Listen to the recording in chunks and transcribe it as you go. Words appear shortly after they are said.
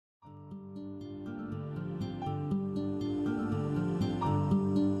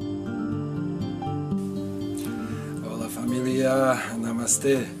Yeah,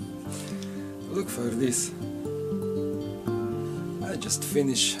 namaste. Look for this. I just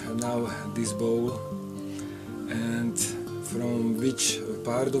finished now this bowl, and from which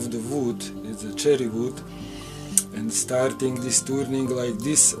part of the wood is the cherry wood, and starting this turning like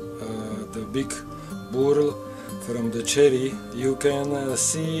this, the big burl from the cherry, you can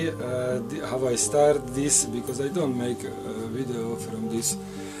see how I start this, because I don't make a video from this,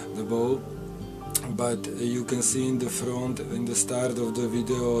 the bowl, but you can see in the front, in the start of the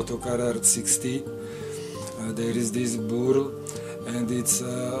video, Tokar 60, there is this burl, and it's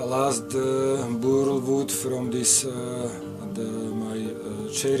last burl wood from this my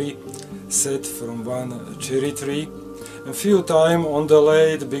cherry set from one cherry tree. A few times on the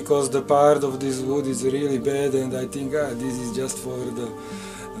lathe, because the part of this wood is really bad, and I think this is just for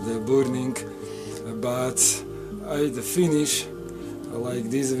the burning, but I finish like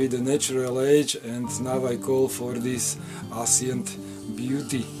this with the natural age, and now I call for this ancient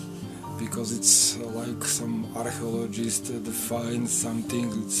beauty, because it's like some archaeologist find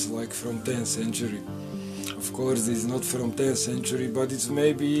something, it's like from 10th century. Of course it's not from 10th century, but it's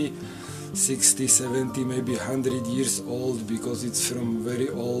maybe 60, 70, maybe 100 years old, because it's from very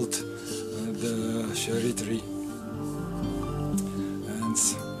old the cherry tree. And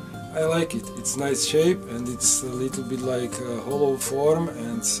I like it, it's nice shape, and it's a little bit like a hollow form,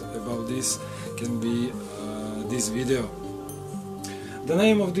 and about this can be this video. The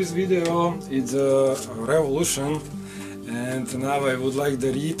name of this video is Revolution, and now I would like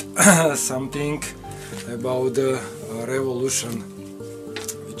to read something about the revolution.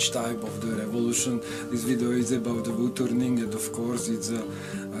 Which type of the revolution? This video is about the wood turning, and of course it's the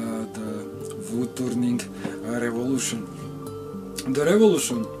wood turning revolution. The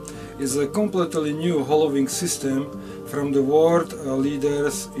revolution is a completely new hollowing system from the world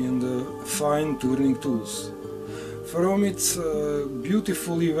leaders in the fine turning tools. From its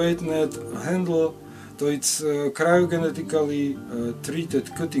beautifully weighted handle to its cryogenetically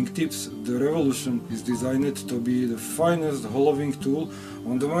treated cutting tips, the Revolution is designed to be the finest hollowing tool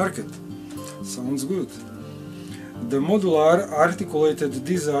on the market. Sounds good. The modular articulated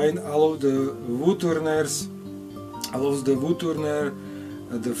design allows the woodturner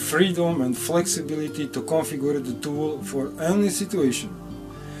the freedom and flexibility to configure the tool for any situation.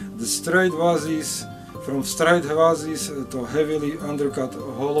 The straight vases, from straight vases to heavily undercut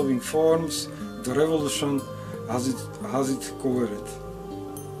hollowing forms, the Revolution has it covered.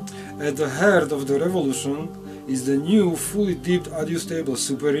 At the heart of the Revolution is the new fully dipped adjustable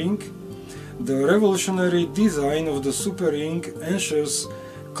super ring. The revolutionary design of the super ring ensures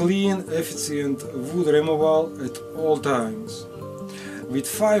clean, efficient wood removal at all times. With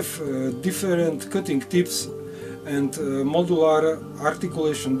 5 different cutting tips and modular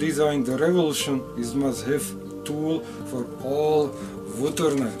articulation design, the Revolution is must-have tool for all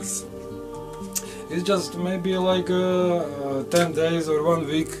woodturners. It's just maybe like 10 days or 1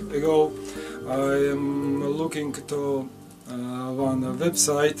 week ago, I am looking to one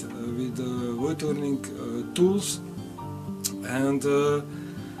website with woodturning tools, and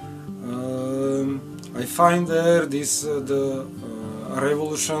I find there this the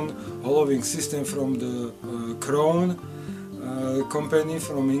Revolution hollowing system from the Crown company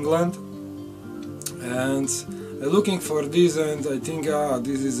from England, and looking for this, and I think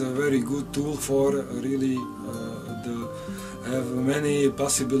this is a very good tool for really have many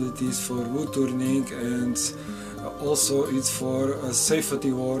possibilities for wood turning, and also it's for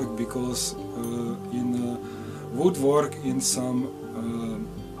safety work, because in woodwork, in some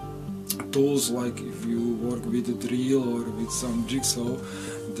tools, like if you work with a drill or with some jigsaw,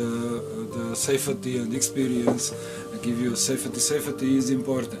 the safety and experience give you safety. Safety is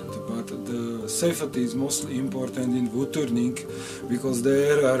important, but the safety is mostly important in wood turning, because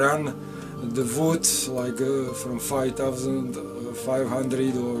there run the wood like from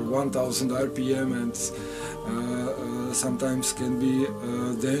 5,500 or 1,000 RPM, and sometimes can be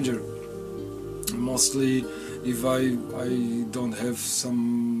danger. Mostly if I don't have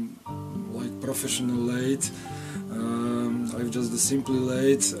some like professional lathe, I've just a simple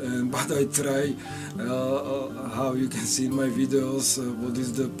lathe, but I try how you can see in my videos what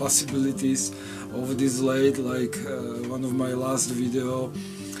is the possibilities of this lathe, like one of my last video,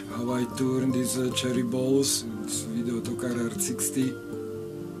 how I turn these cherry bowls, it's video Tokar 60.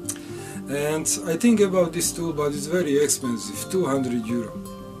 And I think about this tool, but it's very expensive, 200 euro.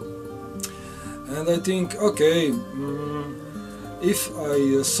 And I think, okay, if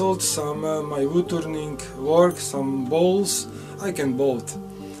I sold some my wood turning work, some bowls, I can buy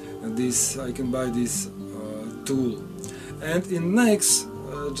this tool. And in next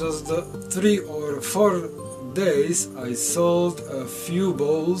just 3 or 4 days I sold a few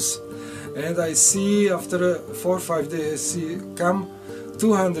bowls, and I see after 4 or 5 days I see come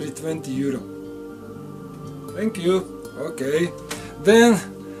 220 euro. Thank you. Okay, then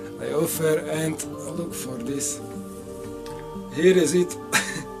I offer and look for this. Here is it.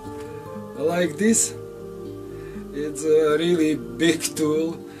 Like this. It's a really big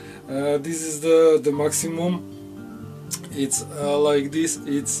tool. This is the maximum. It's like this.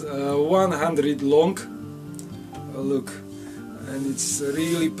 It's 100 long. Look, and it's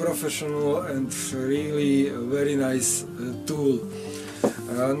really professional and really very nice tool.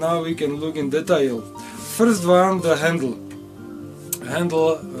 Now we can look in detail. First one, the handle.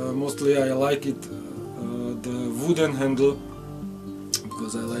 Mostly I like it, the wooden handle,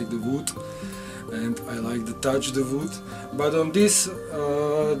 because I like the wood and I like to touch the wood. But on this,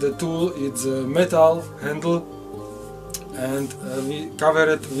 the tool, it's a metal handle, and we cover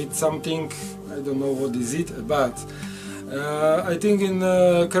it with something, I don't know what is it, but I think in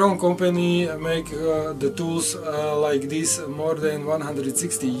Crown company make the tools like this more than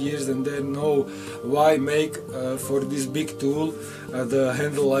 160 years, and they know why make for this big tool the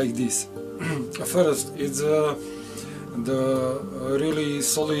handle like this. First, it's the really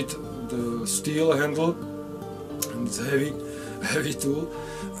solid the steel handle, and it's heavy tool,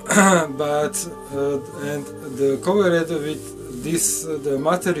 but and the covered with this the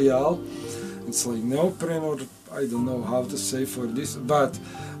material, it's like neoprene, or I don't know how to say for this, but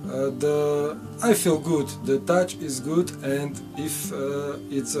I feel good, the touch is good, and if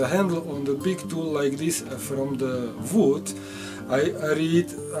it's a handle on the big tool like this from the wood,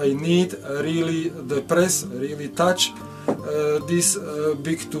 I need really the press, really touch this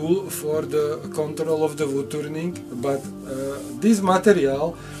big tool for the control of the wood turning. But this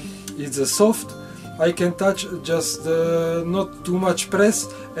material is soft, I can touch just not too much press,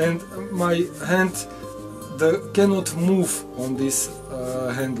 and my hand cannot move on this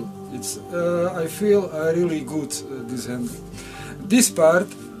handle. It's I feel really good this handle. This part,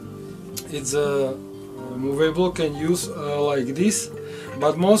 it's movable, can use like this,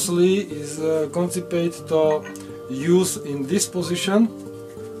 but mostly is conceived to use in this position,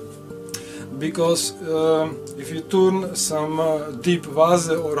 because if you turn some deep vase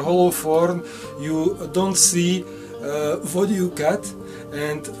or hollow form, you don't see what you cut,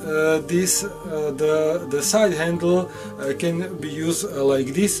 and this the side handle can be used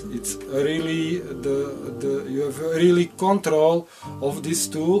like this. It's really you have really control of this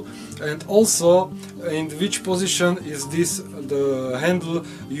tool, and also in which position is this the handle,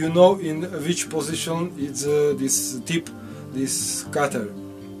 you know in which position it's this tip, this cutter,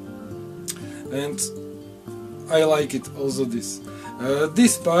 and I like it also this.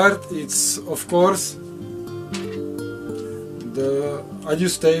 This part, it's of course the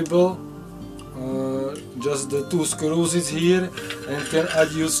adjustable, just the 2 screws is here and can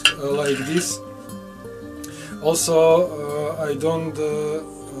adjust like this. Also I don't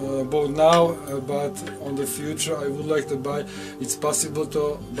bought now, but on the future I would like to buy. It's possible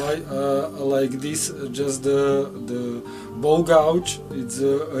to buy like this, just the bow gouge. It's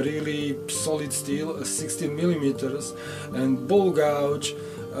a really solid steel, 16 millimeters, and bow gouge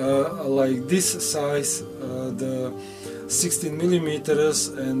like this size, the 16 millimeters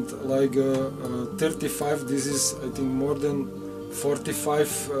and like 35. This is I think more than 45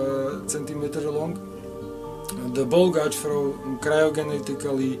 centimeter long. The bow gouge from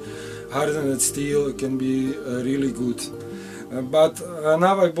cryogenetically hardened steel can be really good. But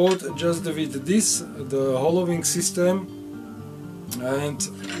now I bought just with this, the hollowing system, and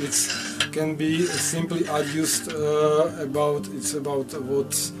it can be simply adjusted it's about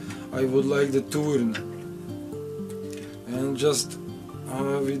what I would like to turn. And just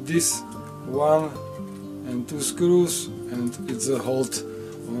with this 1 and 2 screws, and it's a hold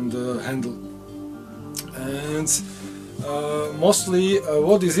on the handle. And mostly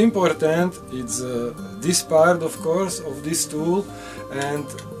what is important is this part, of course, of this tool. And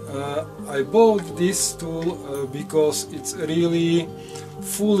I bought this tool because it's really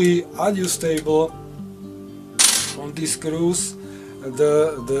fully adjustable on these screws.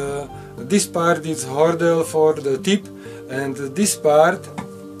 This part is hurdle for the tip, and this part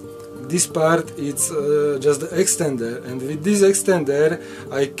it's just the extender, and with this extender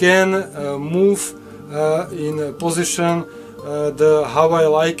I can move in a position how I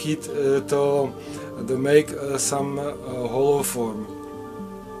like it to make some hollow form.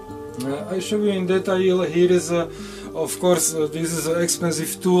 I show you in detail. Here is of course this is an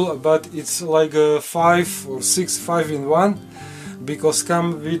expensive tool, but it's like a 5 or 6 5-in-1, because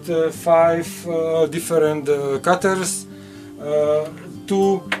come with 5 different cutters,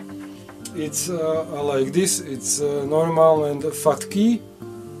 2 it's like this. It's normal and fat key,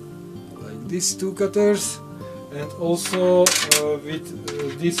 like these two cutters, and also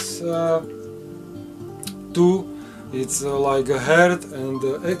with this two, it's like a head and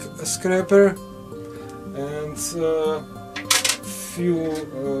egg scraper, and few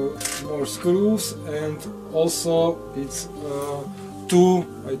more screws, and also it's two,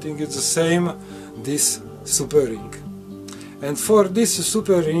 I think it's the same, this super ring. And for this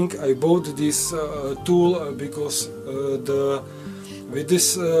super ring I bought this tool because with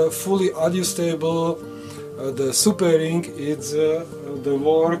this fully adjustable the super ring, it's the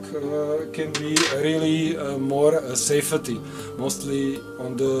work can be really more safety, mostly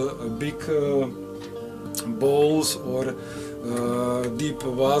on the big bowls or deep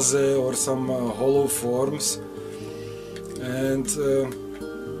vase or some hollow forms. And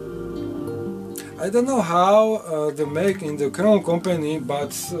I don't know how they make in the Crown company,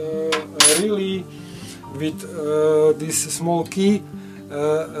 but really with this small key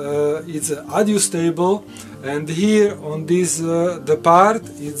it's adjustable, and here on this the part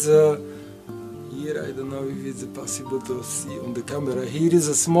it's here, I don't know if it's possible to see on the camera, here is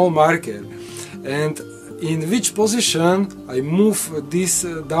a small marker, and in which position I move this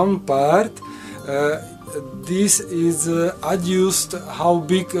down part, this is adjust how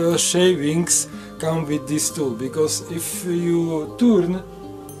big shavings come with this tool, because if you turn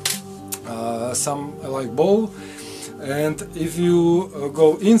some like bowl, and if you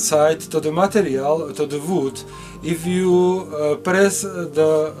go inside to the material, to the wood, if you press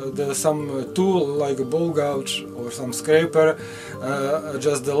some tool like a bowl gouge or some scraper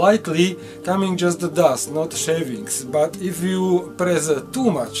just lightly, coming just the dust, not shavings. But if you press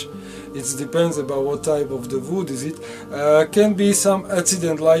too much, it depends about what type of the wood is it, can be some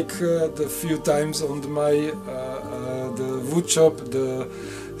accident, like the few times on my the wood shop,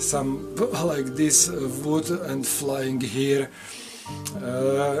 some like this wood and flying here,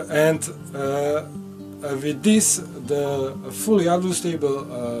 and with this the fully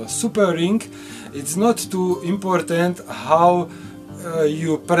adjustable super ring, it's not too important how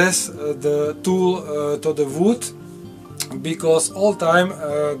you press the tool to the wood, because all time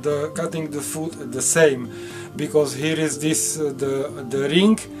the cutting the food the same, because here is this the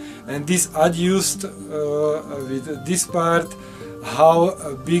ring, and this adjust with this part how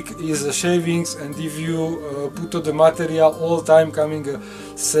big is the shavings, and if you put to the material all time coming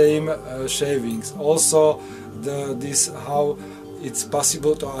same shavings. Also this how it's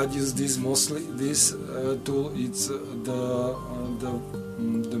possible to adjust this, mostly this tool, it's the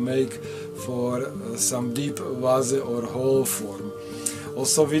make for some deep vase or hollow form.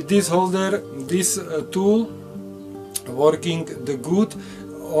 Also with this holder, this tool working the good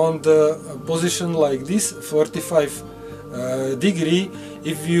on the position like this 45 degree.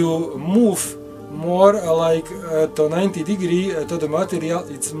 If you move more like to 90 degree to the material,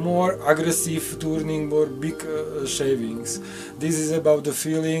 it's more aggressive turning, more big shavings. This is about the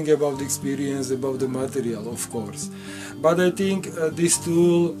feeling, about the experience, about the material, of course. But I think this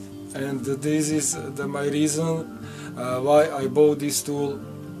tool, and this is my reason why I bought this tool,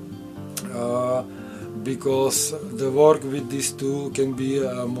 because the work with this tool can be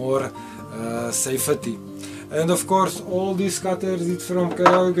more safety. And of course all these cutters, it's from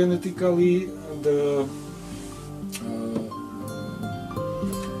cryogenetically the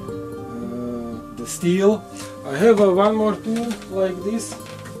steel. I have one more tool like this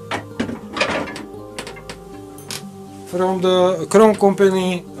from the Crown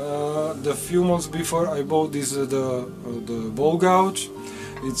company. The few months before I bought this the bowl gouge.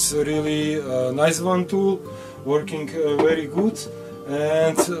 It's a really nice one tool, working very good.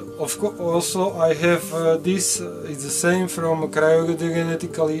 And of course also I have this, it's the same from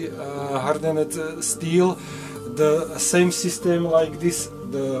cryogenetically hardened steel, the same system like this,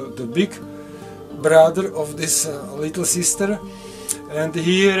 the big brother of this little sister. And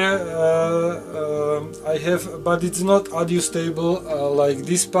here I have, but it's not adjustable like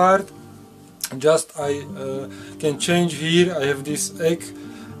this part, just I can change here. I have this egg,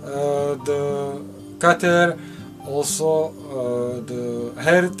 the cutter, also the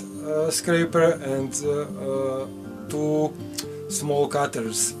head scraper, and two small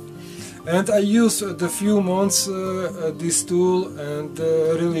cutters. And I use the few months this tool, and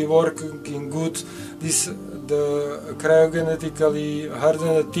really working good. This the cryogenetically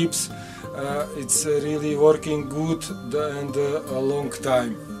hardened tips, it's really working good and a long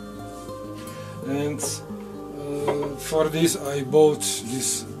time. And for this I bought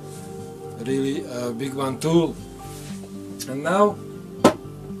this really big one tool. And now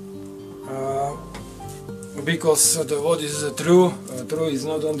because the what is true is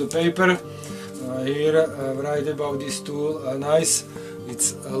not on the paper. Here write about this tool nice.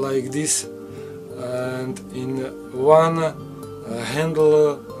 It's like this, and in one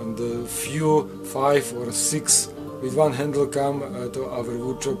handle and a few 5 or 6 with one handle come to our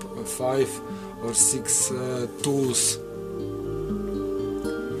wood shop 5 or 6 tools.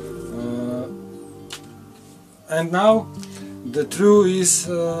 And now the true is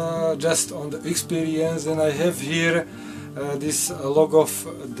just on the experience, and I have here this log of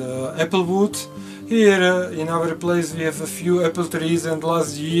the apple wood. Here in our place we have a few apple trees, and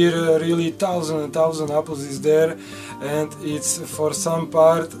last year really thousand apples is there, and it's for some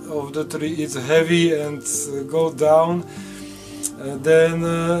part of the tree it's heavy and go down. Then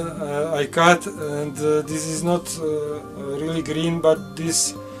I cut, and this is not really green, but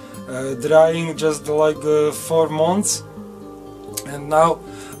this drying just like 4 months. And now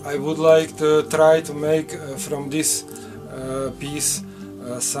I would like to try to make from this piece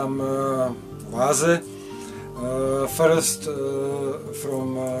some vase. First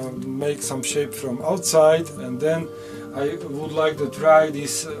make some shape from outside, and then I would like to try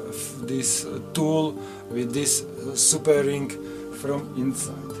this tool with this super ring from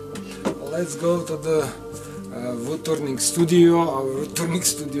inside. Let's go to the WoodTurning studio. Our WoodTurning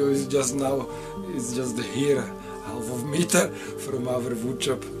studio is just now, it's just here, half of meter from our wood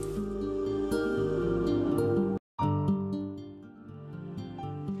shop.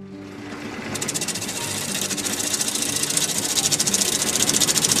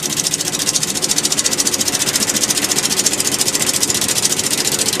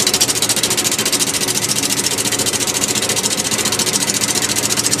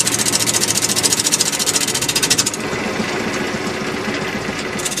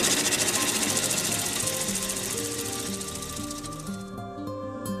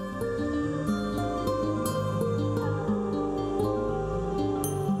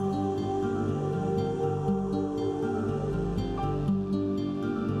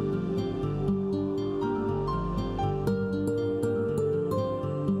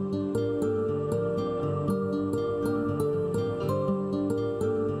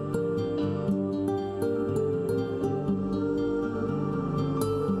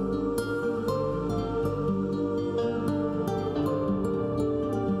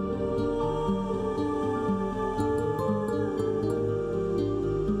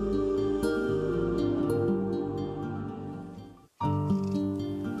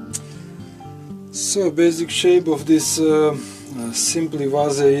 So basic shape of this simply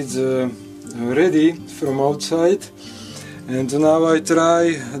vase is ready from outside, and now I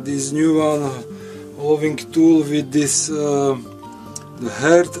try this new one oloving tool with this the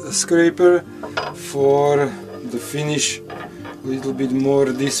heart scraper for the finish a little bit more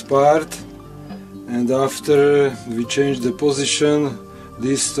this part, and after we change the position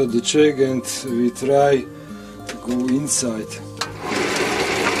this to the check and we try to go inside.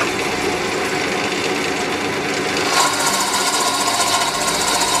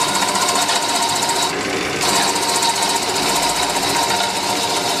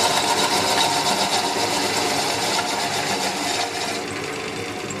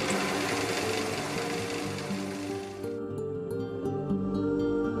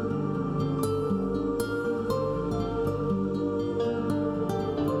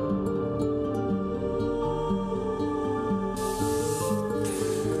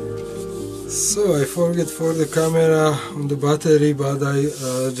 So I forget for the camera on the battery, but I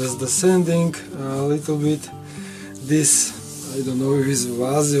just descending a little bit this, I don't know if it's a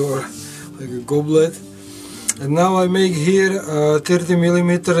vase or like a goblet, and now I make here 30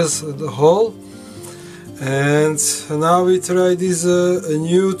 millimeters the hole, and now we try this a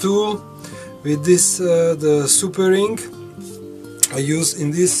new tool with this the super ring. I use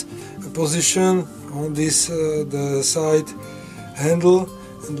in this position on this the side handle,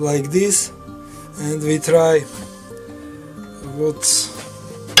 and like this. And we try what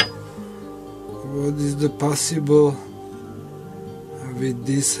is the possible with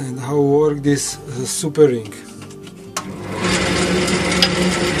this and how work this super ring.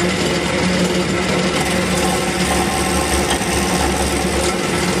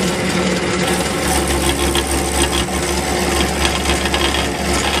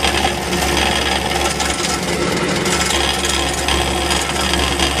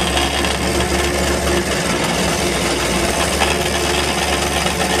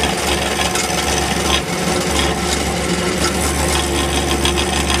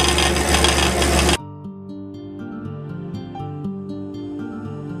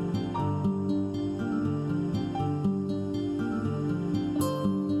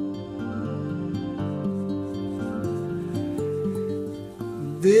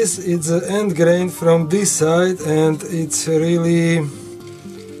 This is the end grain from this side, and it's really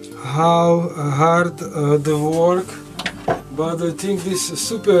how hard the work. But I think this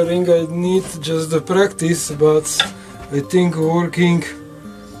super ring I need just the practice, but I think working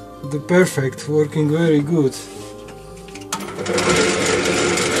very good.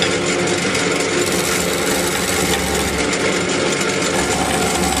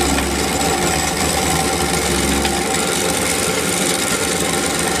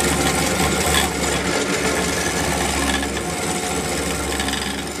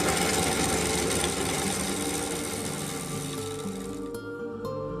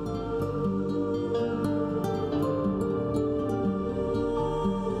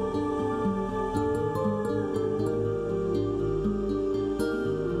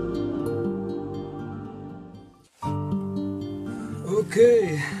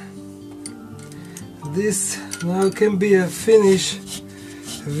 Okay, this now can be a finish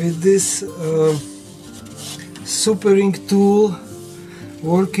with this super ink tool.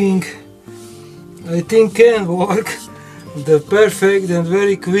 Working, I think, can work the perfect and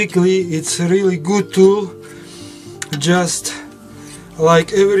very quickly. It's a really good tool. Just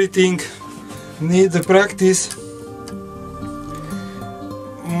like everything, need the practice,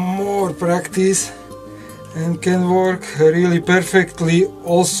 more practice, and can work really perfectly.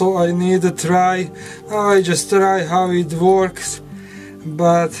 Also I need to try, I just try how it works,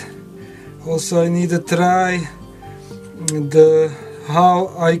 but also I need to try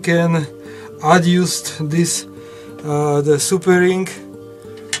how I can adjust this the super ink.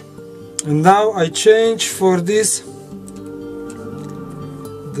 And now I change for this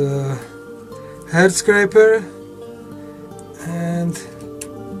the hair scraper, and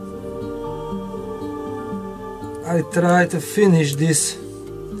I try to finish this,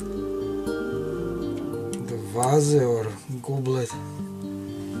 the vase or goblet.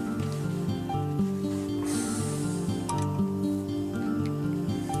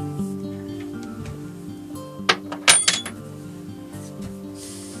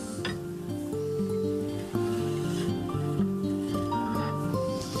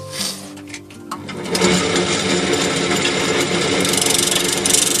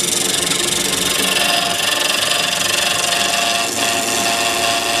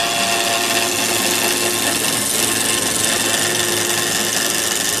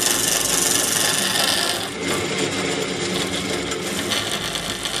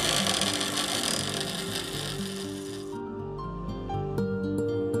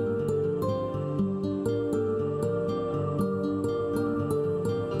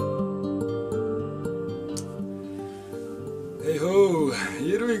 Hey ho,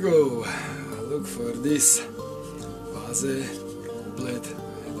 here we go. Look for this vase, goblet,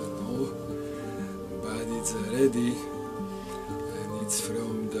 I don't know, but it's ready, and it's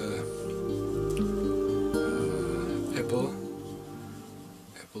from the apple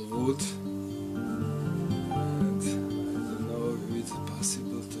wood, and I don't know if it's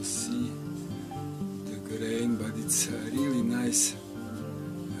possible to see the grain, but it's really nice,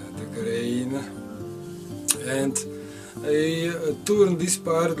 the grain. And I turn this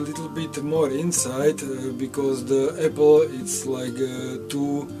part a little bit more inside because the apple, it's like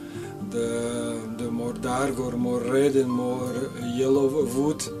the more dark or more red and more yellow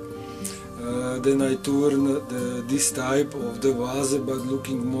wood. Then I turn this type of the vase, but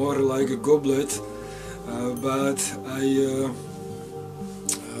looking more like a goblet. But I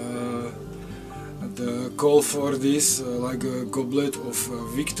call for this like a goblet of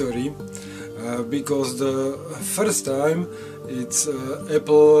victory. Because the first time it's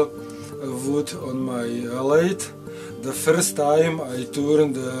apple wood on my lathe. The first time I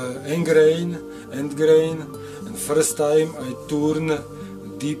turn the end grain, and first time I turn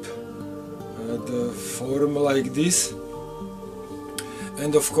deep the form like this.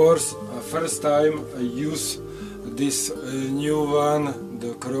 And of course, first time I use this new one,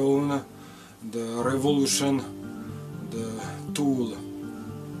 the Crown, the Revolution, the tool.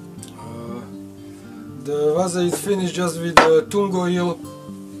 The vase is finished just with tung oil,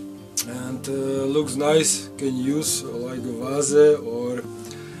 and looks nice. Can use like a vase or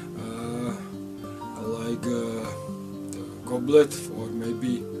like a goblet for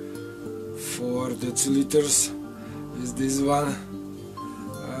maybe 4 deciliters. Is this one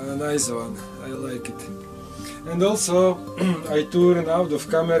a nice one? I like it. And also I turn out of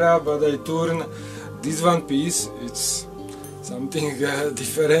camera, but I turn this one piece. It's something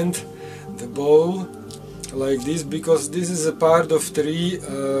different. The bowl. Like this, because this is a part of tree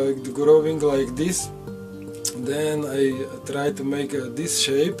growing like this. Then I try to make this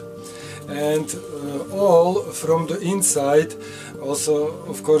shape, and all from the inside. Also,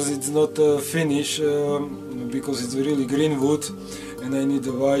 of course, it's not finished because it's really green wood, and I need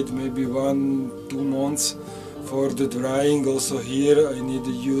to wait maybe 1-2 months for the drying. Also here I need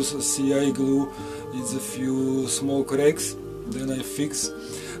to use a CI glue. It's a few small cracks, then I fix.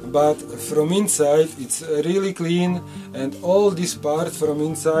 But from inside it's really clean, and all this part from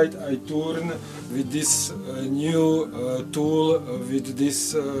inside I turn with this new tool, with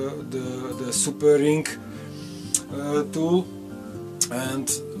this the super ring tool, and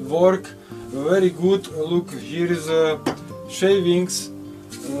work very good. Look, here is shavings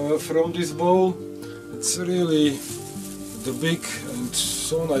from this bowl. It's really the big and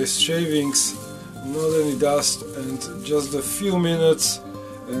so nice shavings, not any dust, and just a few minutes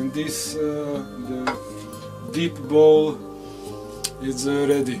and this the deep bowl is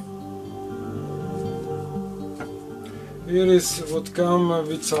ready. Here is what come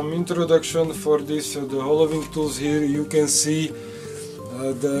with some introduction for this the hollowing tools. Here you can see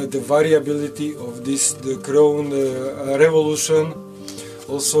the variability of this, the crown revolution.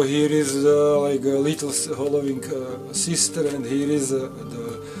 Also here is like a little hollowing sister, and here is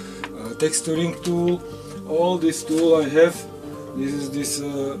the texturing tool. All this tool I have. This is this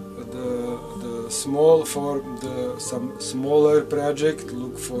the small for some smaller project.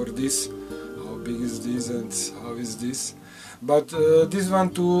 Look for this, how big is this and how is this. But this one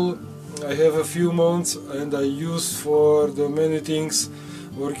tool I have a few months and I use for the many things,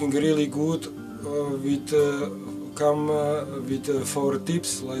 working really good with come with 4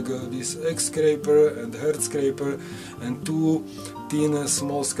 tips like this egg scraper and heart scraper and 2 thin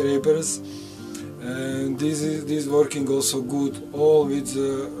small scrapers. And this is working also good, all with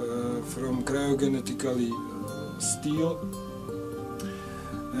from cryogenetically steel.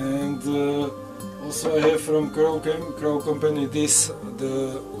 And also I have from Crow Company this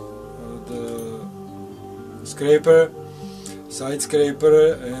the scraper, side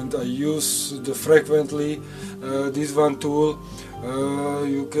scraper, and I use the frequently this one tool.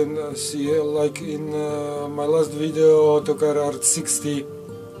 You can see like in my last video Tokar Art 60.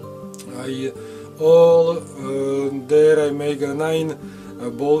 There I make 9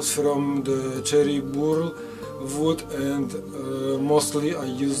 bowls from the cherry burl wood, and mostly I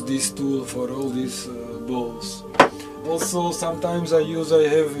use this tool for all these bowls. Also sometimes I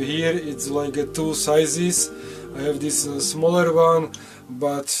have here, it's like 2 sizes. I have this smaller one,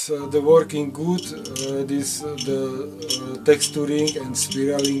 but the working good, the texturing and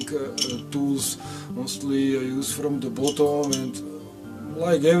spiraling tools mostly I use from the bottom, and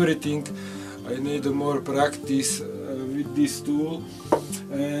like everything I need more practice with this tool.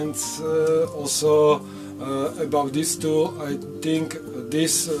 And also about this tool, I think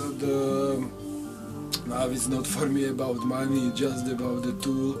this now it's not for me about money, just about the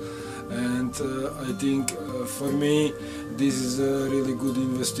tool. And I think for me this is a really good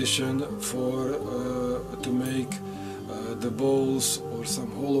investment for to make the bowls or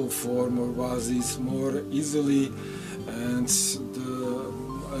some hollow form or vases more easily. And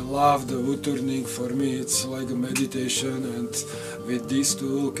I love the wood turning. For me it's like a meditation, and with this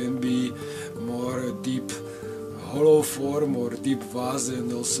tool can be more deep hollow form or deep vase,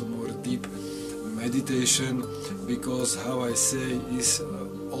 and also more deep meditation, because how I say is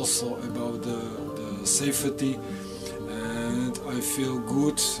also about the safety, and I feel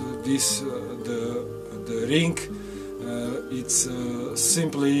good. This the ring, it's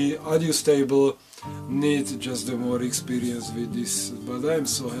simply adjustable, need just the more experience with this, but I'm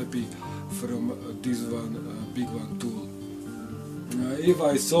so happy from this one big one tool. If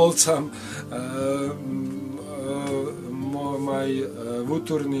I sold some my wood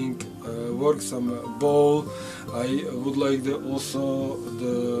turning work, some bowl, I would like also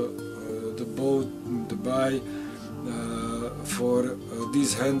the bowl to buy for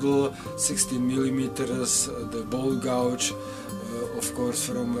this handle 16mm, the bowl gouge, of course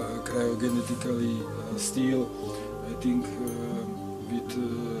from cryogenetically steel. I think with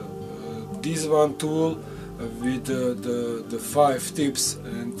this one tool, with the 5 tips,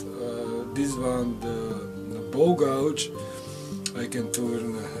 and this one the bowl gouge, I can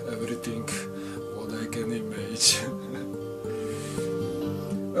turn everything what I can imagine.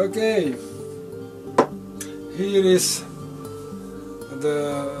 Okay, here is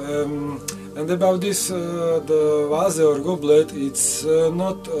the and about this the vase or goblet, it's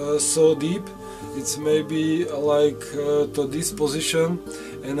not so deep, it's maybe like to this position,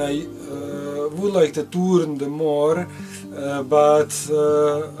 and I would like to turn the more, but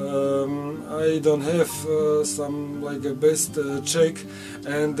I don't have some like a best check,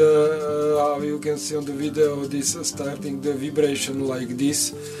 and how you can see on the video, this starting the vibration like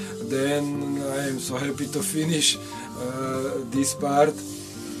this, then I am so happy to finish this part,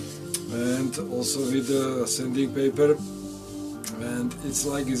 and also with the sanding paper, and it's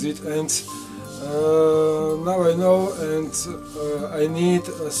like is it ends. Now I know, and I need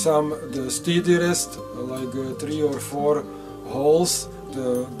the steady rest, like 3 or 4 holes,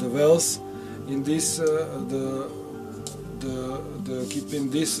 the wells in this, keeping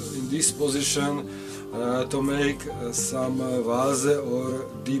this in this position to make some vase or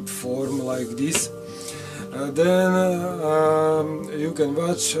deep form like this. Then you can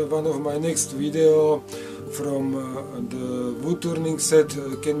watch one of my next video from the wood turning set,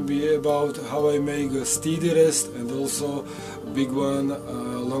 can be about how I make a steady rest and also a big one,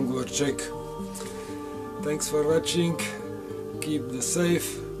 longer check. Thanks for watching, keep the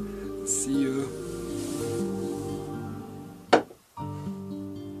safe, see you.